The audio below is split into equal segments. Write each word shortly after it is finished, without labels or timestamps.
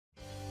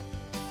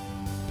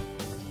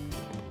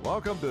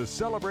Welcome to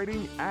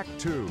Celebrating Act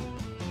 2.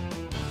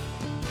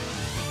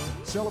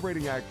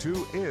 Celebrating Act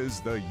 2 is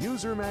the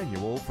user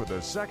manual for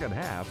the second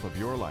half of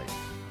your life.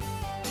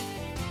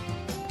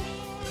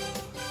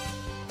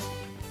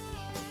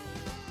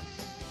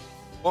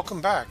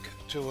 Welcome back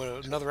to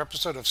another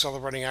episode of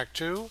Celebrating Act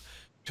 2.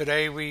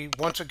 Today we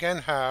once again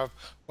have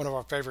one of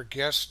our favorite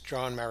guests,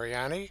 John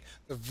Mariani,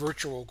 the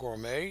Virtual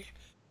Gourmet,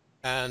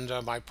 and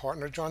my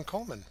partner, John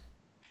Coleman.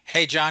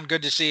 Hey, John,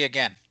 good to see you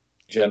again.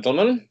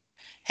 Gentlemen.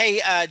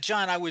 Hey,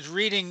 John, I was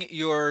reading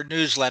your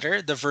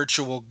newsletter, The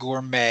Virtual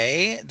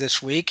Gourmet,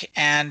 this week,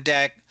 and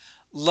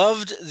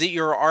loved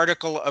your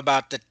article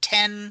about the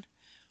 10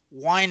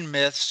 wine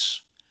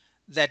myths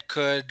that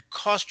could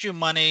cost you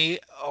money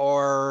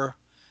or,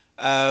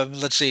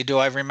 let's see, do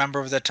I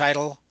remember the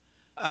title?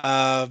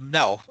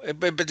 No,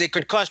 but they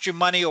could cost you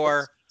money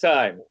or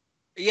time.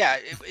 Yeah.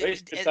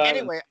 Waste time.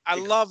 Anyway, I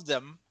love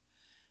them.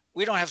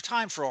 We don't have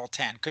time for all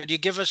 10. Could you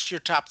give us your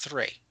top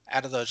 3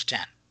 out of those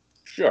 10?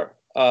 Sure.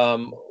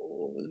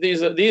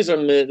 These are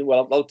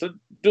well, I'll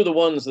do the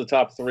ones, the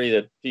top 3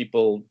 that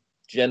people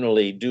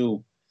generally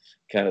do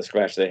kind of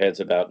scratch their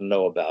heads about and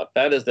know about.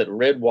 That is that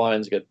red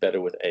wines get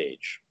better with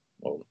age.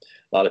 Well,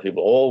 a lot of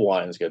people, all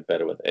wines get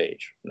better with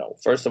age. No,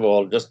 first of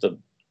all, just to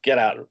get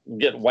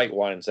white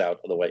wines out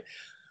of the way.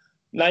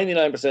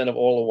 99% of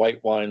all the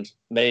white wines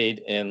made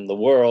in the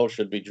world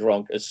should be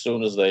drunk as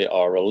soon as they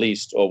are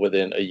released or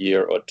within a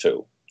year or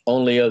 2.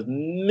 Only a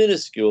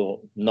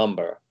minuscule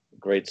number,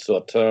 great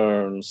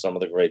Sauternes, some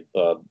of the great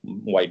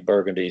white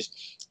Burgundies,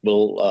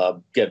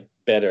 will get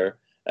better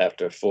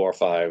after 4,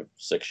 5,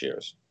 6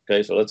 years.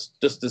 Okay, so let's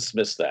just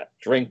dismiss that.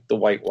 Drink the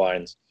white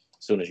wines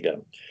as soon as you get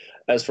them.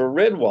 As for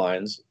red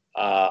wines,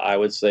 I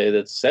would say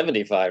that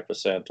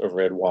 75% of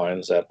red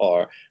wines that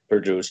are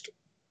produced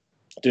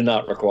do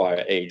not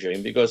require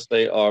aging because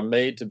they are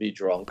made to be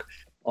drunk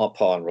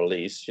upon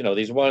release. You know,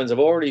 these wines have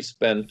already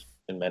spent,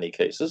 in many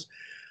cases,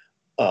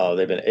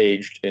 they've been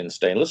aged in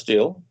stainless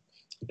steel,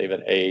 they've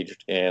been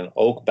aged in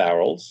oak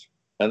barrels,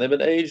 and they've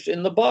been aged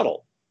in the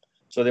bottle.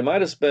 So they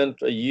might have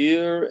spent a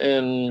year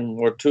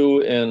or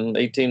 2 in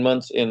 18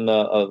 months in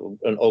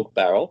an oak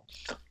barrel,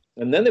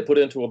 and then they put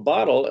into a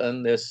bottle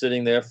and they're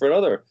sitting there for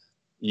another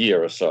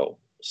year or so.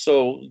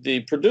 So the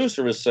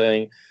producer is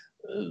saying,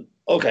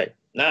 okay,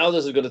 now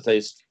this is going to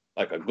taste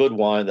like a good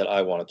wine that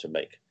I wanted to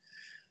make.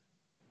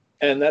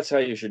 And that's how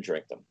you should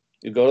drink them.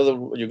 You go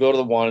to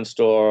the wine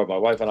store. My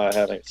wife and I are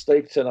having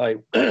steak tonight.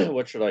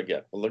 What should I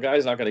get? Well, the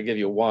guy's not going to give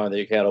you a wine that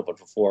you can't open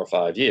for 4 or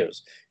 5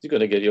 years. He's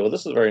going to give you, well, this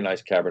is a very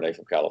nice Cabernet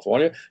from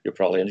California. You'll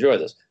probably enjoy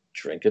this.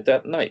 Drink it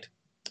that night.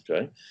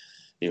 Okay.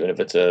 Even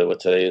if it's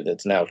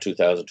it's now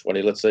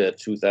 2020, let's say a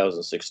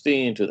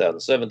 2016,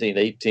 2017,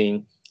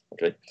 18.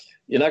 Okay.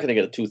 You're not going to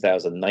get a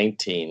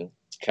 2019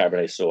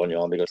 Cabernet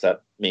Sauvignon because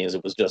that means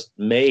it was just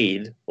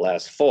made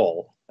last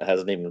fall. It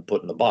hasn't even been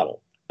put in the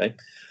bottle. Okay.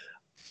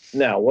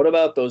 Now, what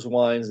about those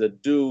wines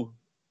that do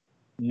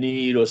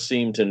need or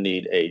seem to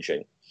need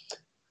aging?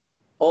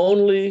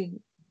 Only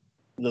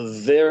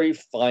the very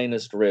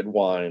finest red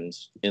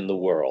wines in the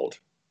world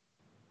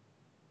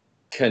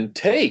can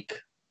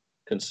take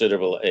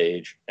considerable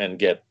age and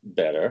get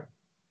better.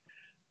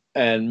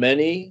 And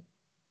many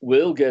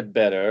will get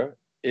better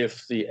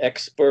if the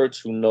experts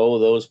who know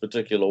those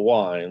particular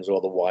wines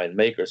or the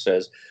winemaker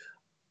says,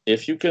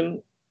 if you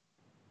can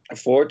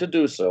afford to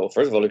do so,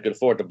 first of all, if you can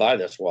afford to buy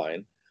this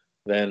wine,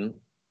 then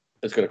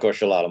it's going to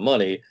cost you a lot of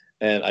money.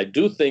 And I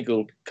do think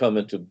it'll come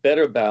into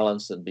better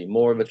balance and be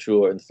more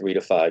mature in 3 to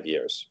 5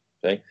 years.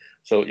 Okay.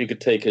 So you could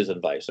take his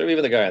advice, or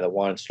even the guy in the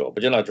wine store,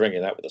 but you're not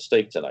drinking that with a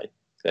steak tonight.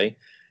 Okay.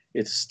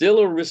 It's still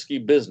a risky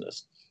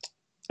business.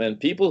 And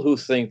people who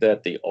think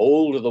that the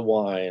older the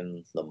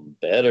wine, the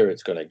better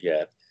it's going to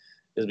get,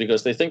 is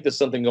because they think there's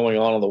something going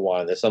on in the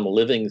wine. There's some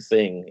living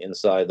thing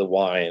inside the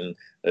wine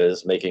that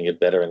is making it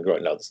better and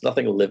growing. No, there's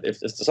nothing if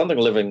there's something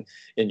living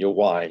in your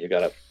wine, you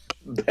got a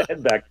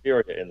bad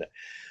bacteria in there.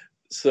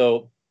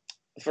 So,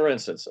 for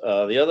instance,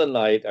 the other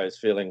night I was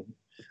feeling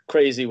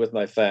crazy with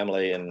my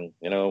family and,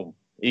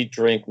 eat,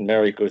 drink,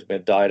 Merry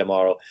Christmas, die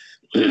tomorrow.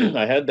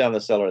 I had down the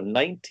cellar a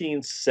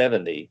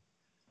 1970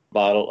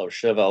 bottle of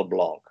Cheval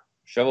Blanc.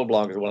 Cheval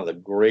Blanc is one of the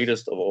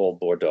greatest of all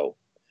Bordeaux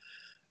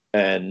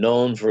and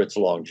known for its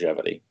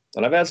longevity.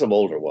 And I've had some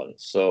older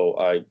ones. So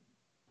I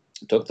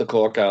took the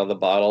cork out of the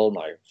bottle.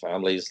 My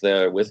family's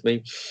there with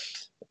me.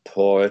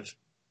 Pour it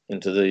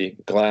into the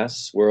glass,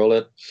 swirl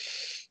it.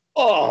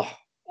 Oh,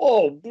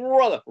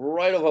 brother,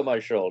 right over my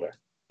shoulder.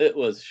 It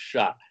was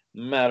shot,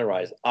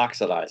 matterized,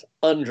 oxidized,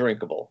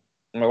 undrinkable.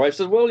 And my wife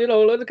said, well,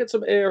 let it get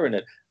some air in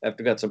it.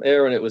 After it got some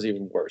air in it, it was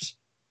even worse.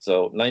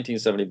 So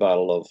 1970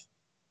 bottle of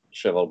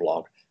Cheval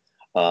Blanc.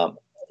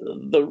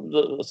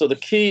 So the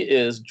key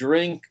is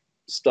drink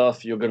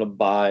stuff you're going to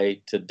buy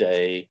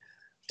today,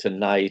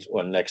 tonight,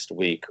 or next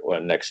week, or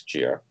next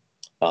year.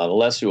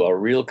 Unless you are a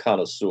real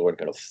connoisseur and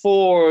can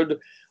afford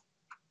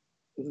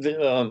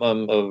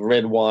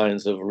red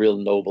wines of real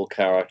noble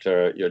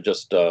character, you're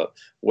just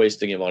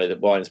wasting your money. The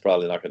wine's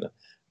probably not going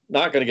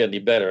to get any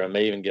better and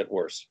may even get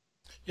worse.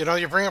 You know,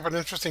 you bring up an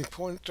interesting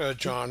point,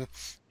 John,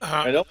 uh,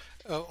 I know.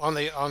 on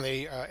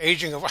the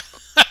aging of,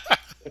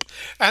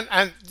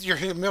 and your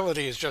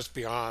humility is just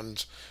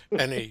beyond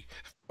any.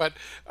 But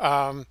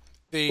um,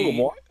 A little the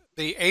more.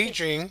 the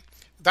aging,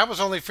 that was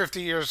only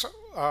 50 years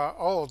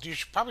old.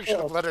 Probably should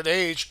have Well, let it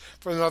age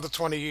for another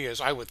 20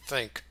 years, I would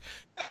think.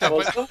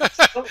 well,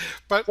 But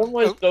but some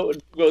wines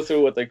go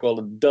through what they call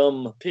a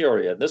dumb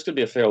period. This could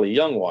be a fairly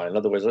young wine. In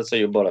other words, let's say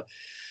you bought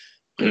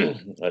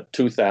a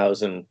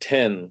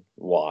 2010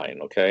 wine,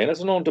 okay, and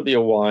it's known to be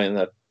a wine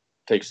that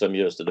takes some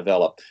years to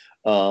develop.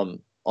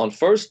 On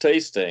first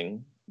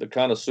tasting, the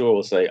connoisseur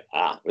will say,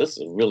 "Ah, this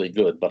is really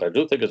good, but I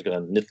do think it's going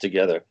to knit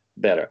together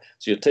better."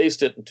 So you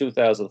taste it in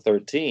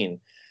 2013,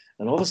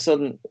 and all of a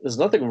sudden, there's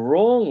nothing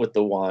wrong with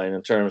the wine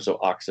in terms of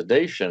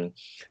oxidation.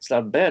 It's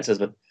not bad, it says,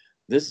 but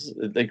this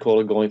they call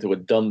it going through a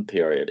dumb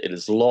period. It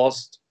has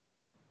lost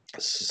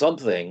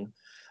something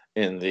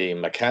in the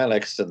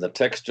mechanics and the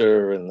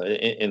texture and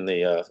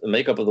the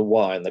makeup of the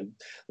wine,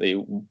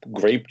 the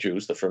grape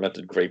juice, the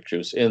fermented grape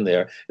juice in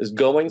there is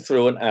going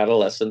through an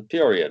adolescent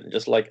period.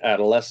 Just like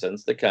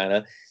adolescents, they kind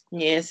of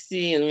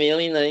nasty and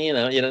really, you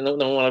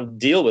don't want to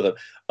deal with it.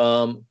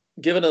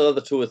 Give it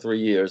another 2 or 3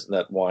 years, and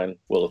that wine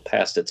will have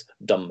passed its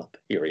dumb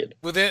period.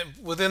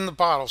 within the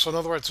bottle. So in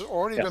other words, it's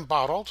already Yeah. been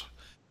bottled,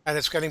 and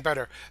it's getting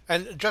better.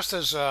 And just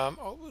as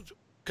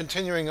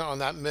continuing on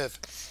that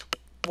myth,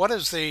 what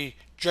is the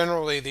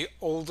generally the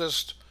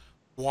oldest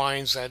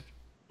wines that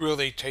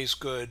really taste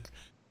good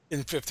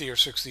in 50 or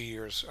 60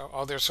 years?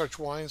 Are there such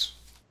wines?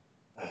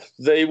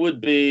 They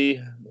would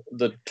be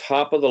the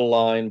top of the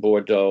line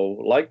Bordeaux,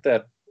 like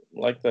that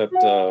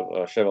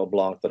Cheval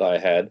Blanc that I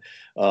had.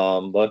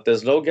 But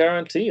there's no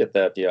guarantee at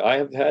that year. I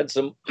have had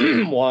some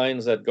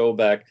wines that go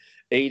back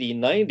 80,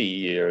 90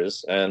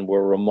 years and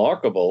were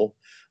remarkable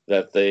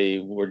that they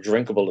were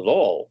drinkable at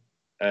all.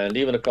 And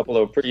even a couple that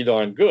were pretty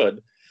darn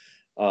good.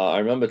 I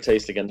remember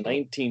tasting a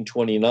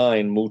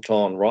 1929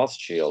 Mouton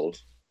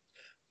Rothschild,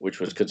 which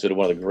was considered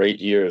one of the great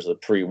years, the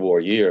pre-war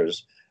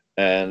years.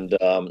 And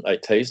I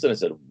tasted it and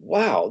said,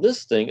 wow,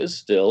 this thing is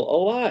still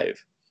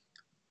alive.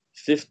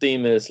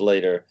 15 minutes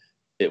later,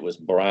 it was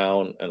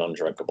brown and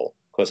undrinkable.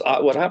 Because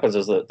what happens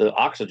is the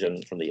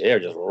oxygen from the air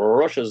just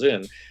rushes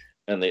in,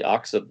 and the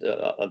oxygen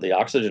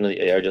in the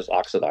air just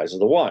oxidizes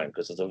the wine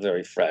because it's a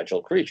very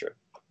fragile creature.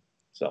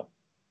 So,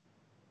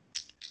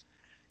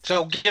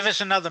 So give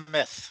us another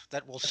myth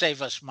that will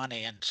save us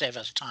money and save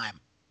us time.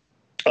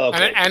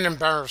 okay. And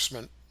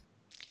embarrassment.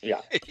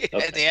 Yeah.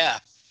 Okay. Yeah.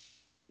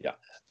 Yeah.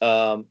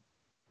 Um,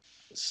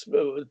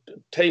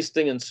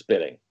 Tasting and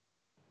spitting.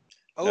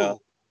 Now,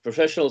 Oh,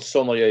 professional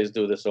sommeliers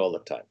do this all the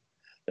time.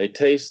 They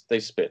taste, they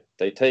spit.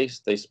 They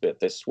taste, they spit.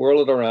 They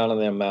swirl it around in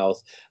their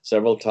mouth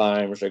several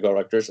times. They go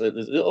like this.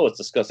 Oh, it's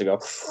disgusting. Go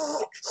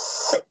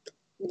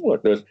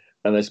like this,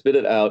 and they spit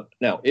it out.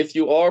 Now, if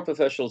you are a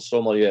professional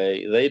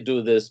sommelier, they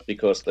do this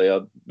because they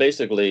are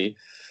basically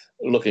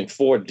looking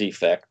for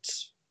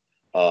defects,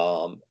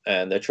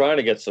 and they're trying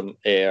to get some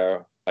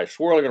air by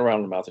swirling it around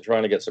in the mouth. They're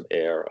trying to get some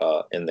air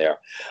in there.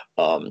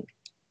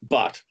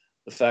 But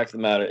the fact of the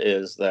matter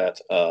is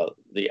that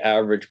the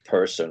average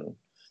person,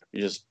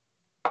 you just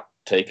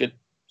take it,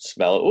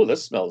 smell it. Oh,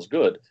 this smells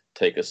good.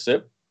 Take a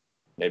sip,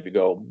 maybe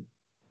go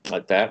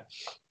like that,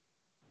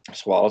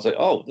 swallow, say,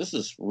 oh, this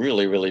is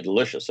really, really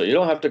delicious. So you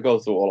don't have to go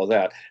through all of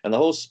that. And the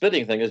whole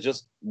spitting thing is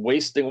just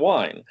wasting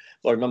wine.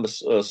 Well, remember,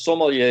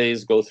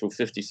 sommeliers go through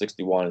 50,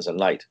 60 wines a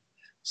night.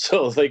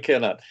 So they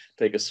cannot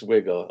take a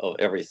swig of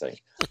everything.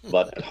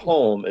 But at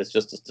home, it's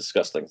just a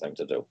disgusting thing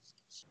to do.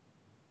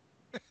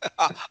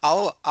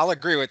 I'll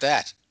agree with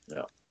that.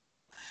 Yeah.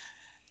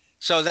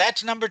 So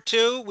that's number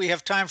two. We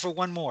have time for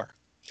one more.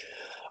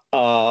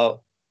 Uh,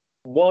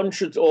 One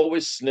should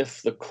always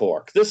sniff the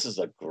cork. This is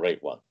a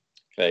great one.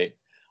 Okay.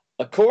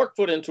 A cork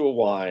put into a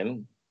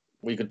wine,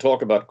 we could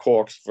talk about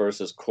corks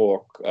versus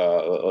cork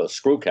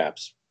screw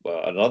caps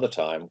another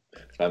time.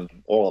 I'm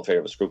all in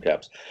favor of screw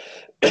caps.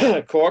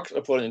 Corks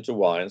are put into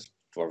wines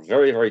for a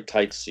very, very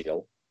tight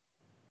seal.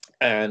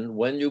 And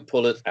when you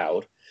pull it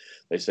out,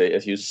 they say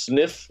if you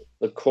sniff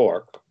the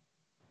cork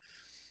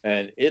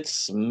and it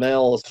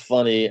smells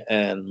funny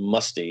and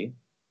musty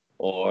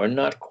or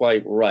not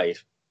quite right,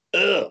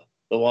 ugh,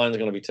 the wine's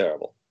going to be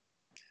terrible.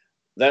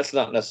 That's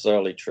not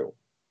necessarily true.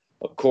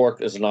 A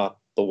cork is not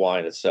the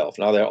wine itself.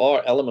 Now, there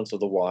are elements of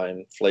the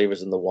wine,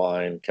 flavors in the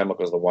wine,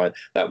 chemicals in the wine,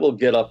 that will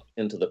get up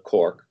into the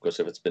cork, because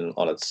if it's been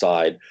on its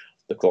side,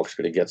 the cork's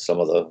going to get some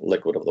of the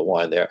liquid of the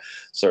wine there,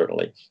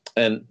 certainly.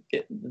 And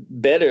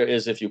better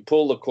is if you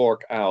pull the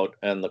cork out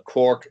and the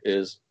cork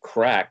is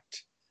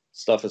cracked,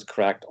 stuff is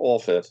cracked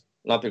off it,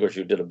 not because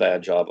you did a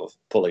bad job of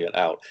pulling it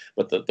out,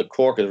 but the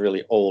cork is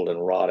really old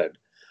and rotted.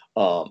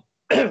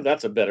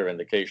 That's a better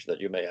indication that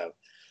you may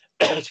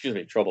have, excuse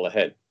me, trouble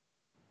ahead.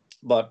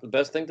 But the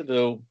best thing to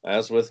do,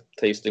 as with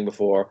tasting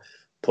before,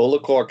 pull the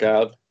cork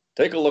out,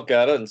 take a look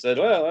at it, and say,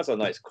 well, that's a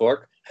nice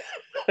cork.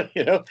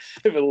 You know,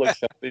 if it looks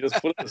healthy, just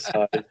put it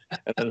aside.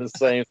 And then the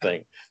same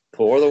thing.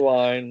 Pour the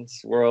wine,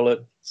 swirl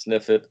it,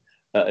 sniff it.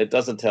 It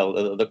doesn't tell,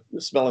 the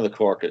smelling the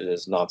cork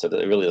is nonsense.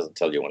 It really doesn't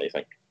tell you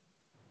anything.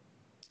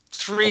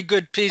 Three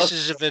good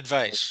pieces of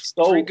advice.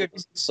 So Three good.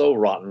 so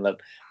rotten that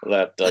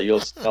you'll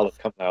smell it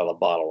coming out of the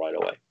bottle right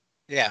away.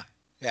 Yeah,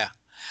 yeah.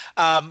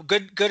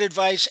 Good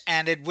advice,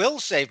 and it will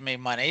save me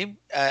money.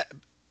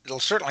 It'll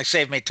certainly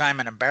save me time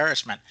and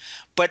embarrassment.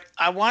 But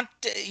I want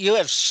you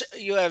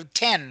have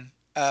 10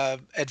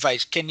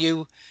 advice. Can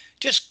you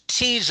just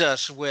tease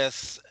us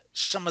with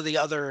some of the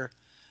other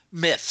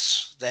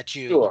myths that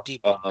you Sure.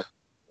 debunk?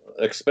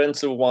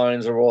 Expensive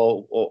wines are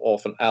all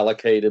often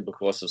allocated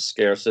because of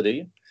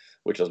scarcity,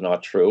 which is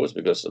not true. It's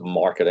because of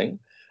marketing.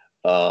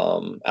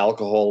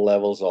 Alcohol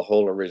levels are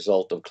wholly a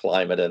result of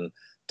climate and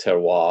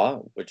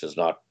terroir, which is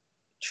not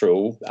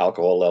true.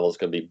 Alcohol levels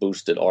can be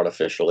boosted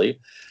artificially.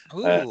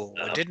 Ooh,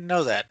 I didn't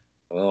know that.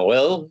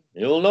 Well,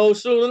 you'll know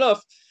soon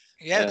enough.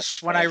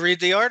 Yes, when I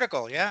read the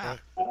article, yeah.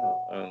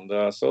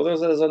 And so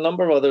there's a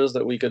number of others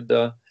that we could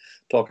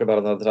talk about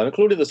another time,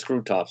 including the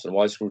screw tops and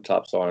why screw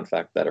tops are in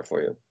fact better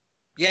for you.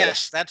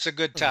 Yes, that's a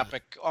good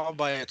topic all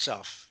by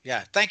itself.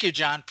 Yeah. Thank you,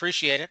 John.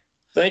 Appreciate it.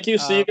 Thank you.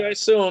 See you guys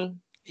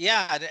soon.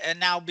 Yeah, and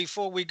now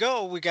before we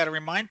go, we got to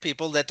remind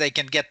people that they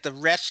can get the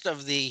rest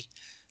of the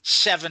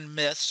 7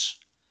 myths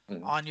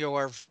on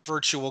your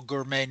virtual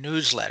gourmet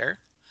newsletter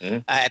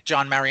at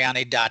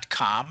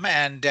johnmariani.com.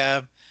 And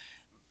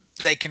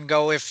they can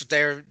go, if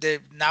they're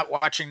not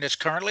watching this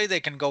currently, they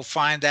can go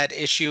find that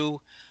issue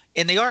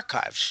in the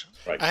archives.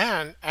 Right.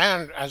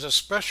 And as a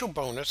special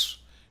bonus,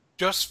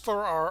 just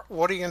for our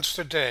audience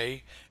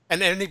today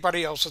and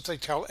anybody else that they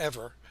tell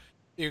ever,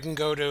 you can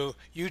go to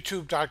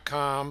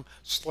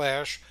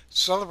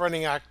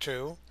youtube.com/celebrating Act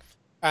 2.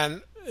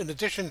 And in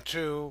addition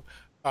to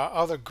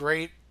other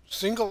great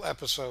single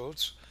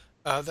episodes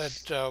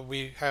that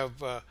we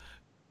have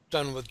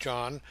done with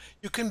John,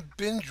 you can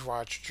binge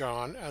watch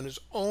John on his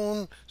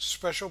own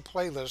special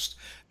playlist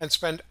and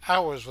spend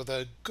hours with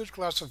a good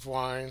glass of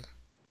wine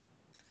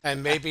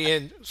and maybe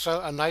in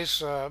a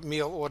nice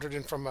meal ordered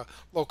in from a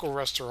local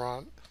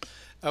restaurant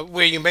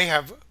where you may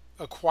have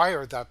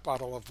acquired that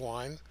bottle of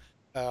wine.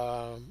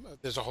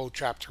 There's a whole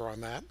chapter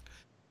on that.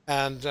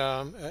 And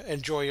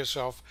enjoy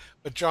yourself.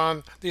 But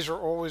John, these are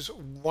always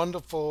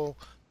wonderful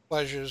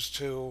pleasures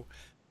to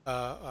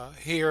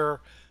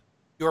hear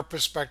your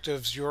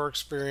perspectives, your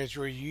experience,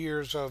 your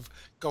years of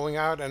going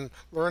out and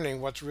learning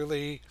what's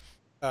really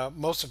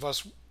most of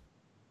us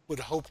would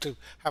hope to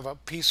have a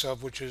piece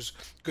of, which is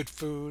good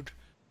food,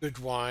 good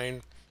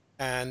wine,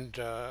 and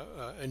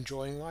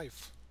enjoying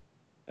life.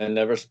 And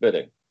never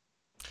spitting.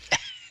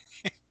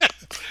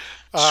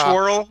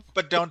 Swirl,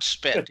 but don't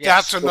spit.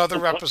 That's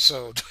another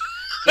episode.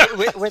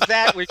 With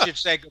that, we should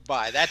say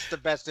goodbye. That's the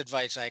best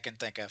advice I can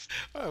think of.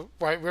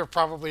 Right, we're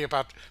probably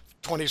about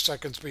 20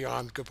 seconds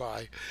beyond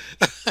goodbye.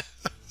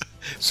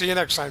 See you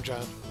next time,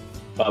 John.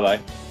 Bye-bye.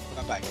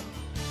 Bye-bye.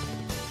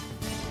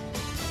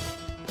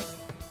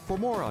 For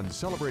more on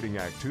Celebrating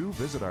Act 2,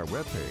 visit our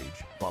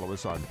webpage, follow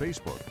us on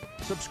Facebook,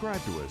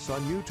 subscribe to us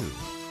on YouTube,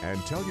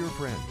 and tell your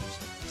friends.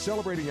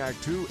 Celebrating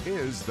Act 2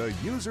 is the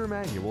user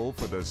manual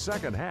for the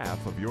second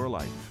half of your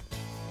life.